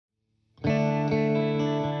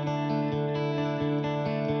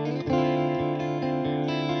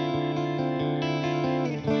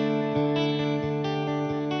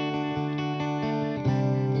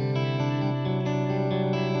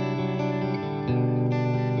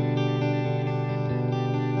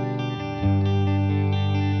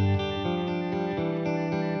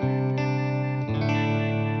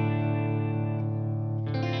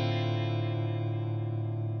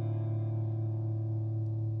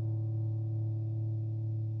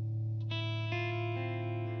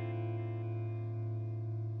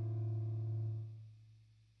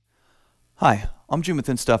Hi, I'm Jim with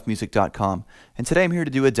InStuffMusic.com, and today I'm here to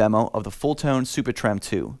do a demo of the Fulltone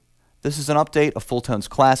Supa-Trem2. This is an update of Fulltone's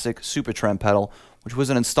classic Supa-Trem pedal, which was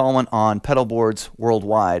an installment on pedal boards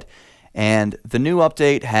worldwide. And the new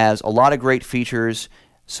update has a lot of great features,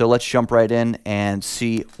 so let's jump right in and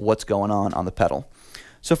see what's going on the pedal.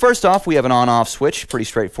 So first off, we have an on-off switch, pretty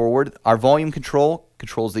straightforward. Our volume control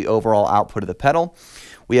controls the overall output of the pedal.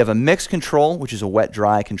 We have a mix control, which is a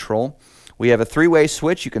wet-dry control. We have a three-way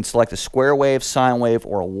switch. You can select a square wave, sine wave,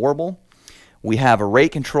 or a warble. We have a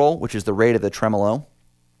rate control, which is the rate of the tremolo,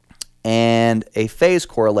 and a phase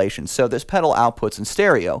correlation. So this pedal outputs in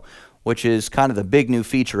stereo, which is kind of the big new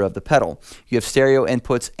feature of the pedal. You have stereo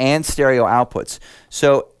inputs and stereo outputs.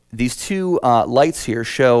 So these two lights here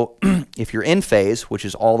show if you're in phase, which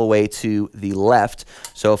is all the way to the left.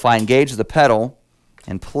 So if I engage the pedal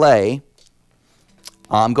and play,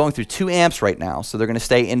 I'm going through 2 amps right now, so they're going to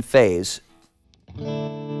stay in phase.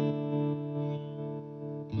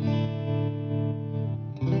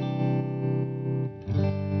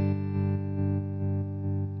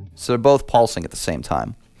 So they're both pulsing at the same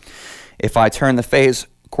time. If I turn the phase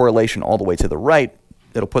correlation all the way to the right,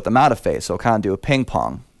 it'll put them out of phase, so I'll kind of do a ping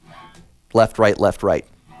pong. Left, right, left, right.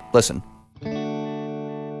 Listen.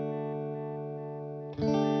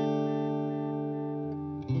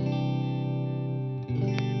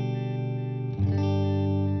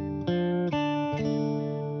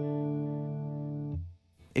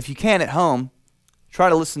 If you can at home, try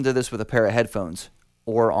to listen to this with a pair of headphones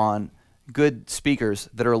or on good speakers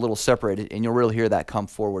that are a little separated, and you'll really hear that come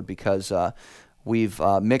forward because we've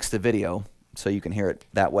mixed the video so you can hear it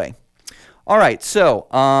that way. All right, so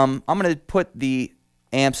I'm going to put the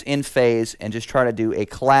amps in phase and just try to do a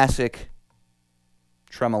classic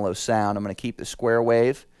tremolo sound. I'm going to keep the square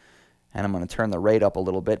wave, and I'm going to turn the rate up a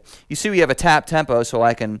little bit. You see we have a tap tempo, so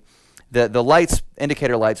I can the lights,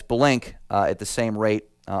 indicator lights, blink at the same rate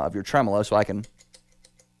of your tremolo, so I can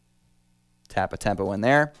tap a tempo in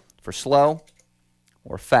there for slow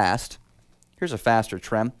or fast. Here's a faster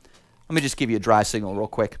trem. Let me just give you a dry signal real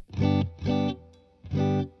quick.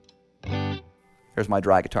 Here's my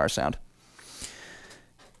dry guitar sound.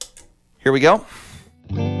 Here we go.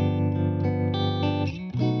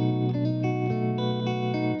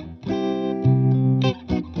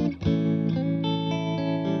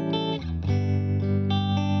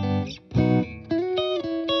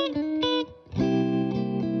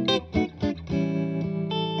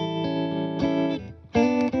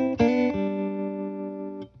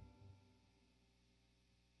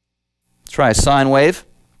 Try a sine wave.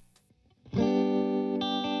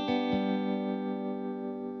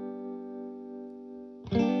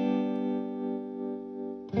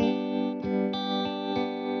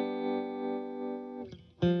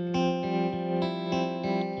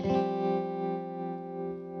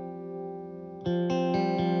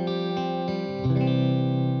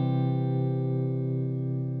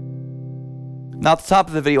 Now at the top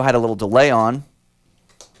of the video I had a little delay on.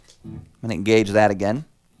 I'm going to engage that again.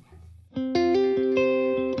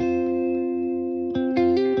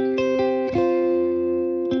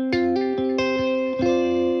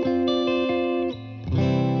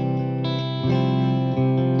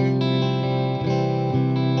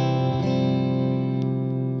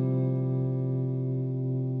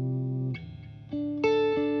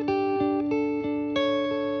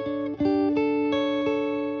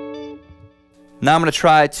 Now I'm going to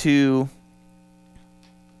try to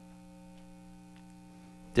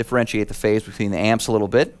differentiate the phase between the amps a little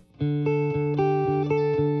bit.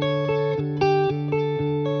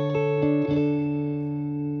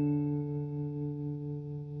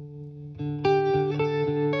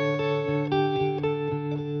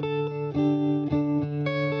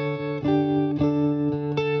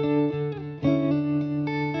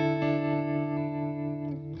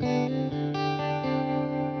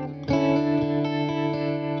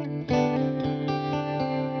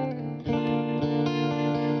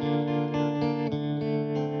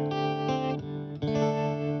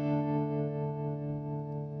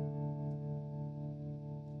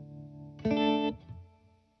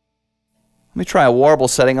 Let me try a warble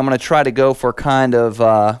setting. I'm going to try to go for kind of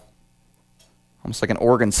almost like an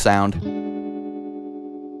organ sound.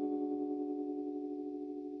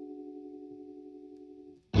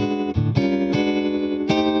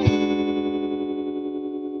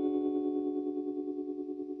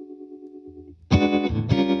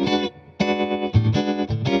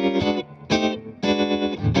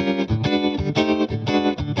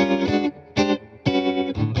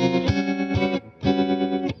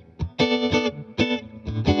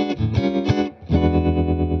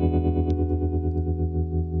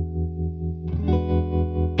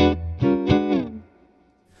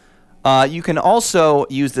 You can also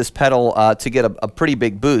use this pedal to get a pretty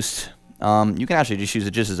big boost. You can actually just use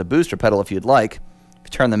it just as a booster pedal if you'd like. If you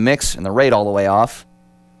turn the mix and the rate all the way off,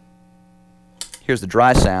 here's the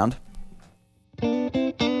dry sound.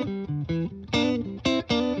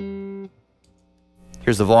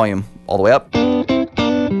 Here's the volume all the way up.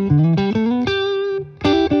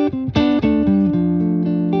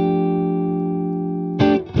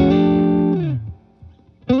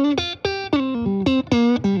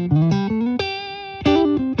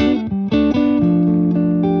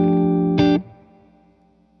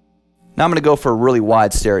 Now I'm going to go for a really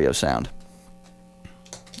wide stereo sound.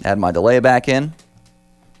 Add my delay back in.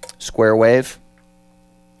 Square wave.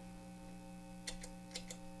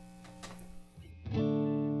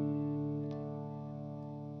 And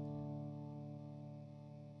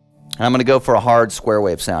I'm going to go for a hard square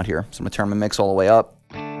wave sound here. So I'm going to turn my mix all the way up.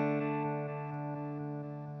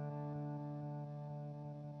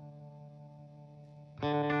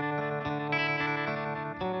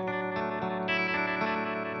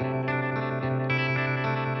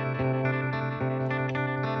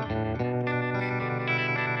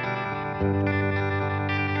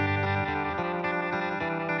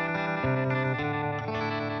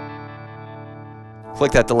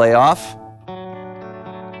 Click that delay off.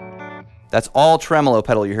 That's all tremolo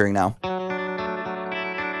pedal you're hearing now.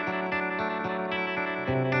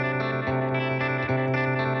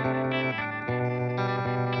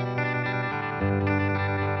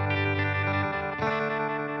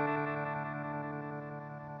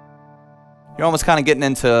 You're almost kind of getting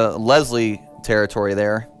into Leslie territory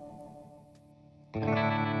there.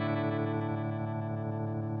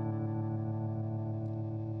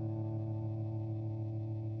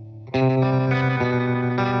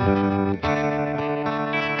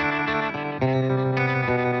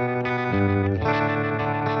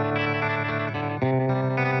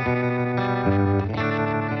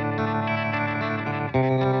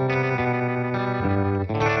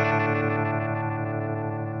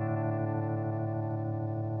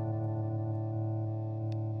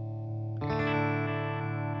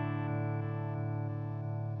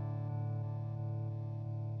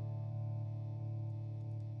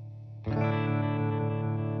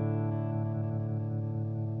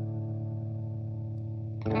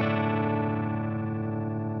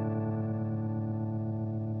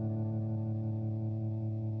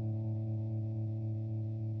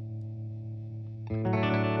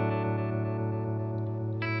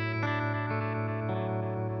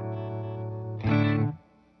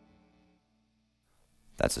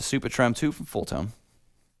 That's a Supa-Trem2 from Fulltone.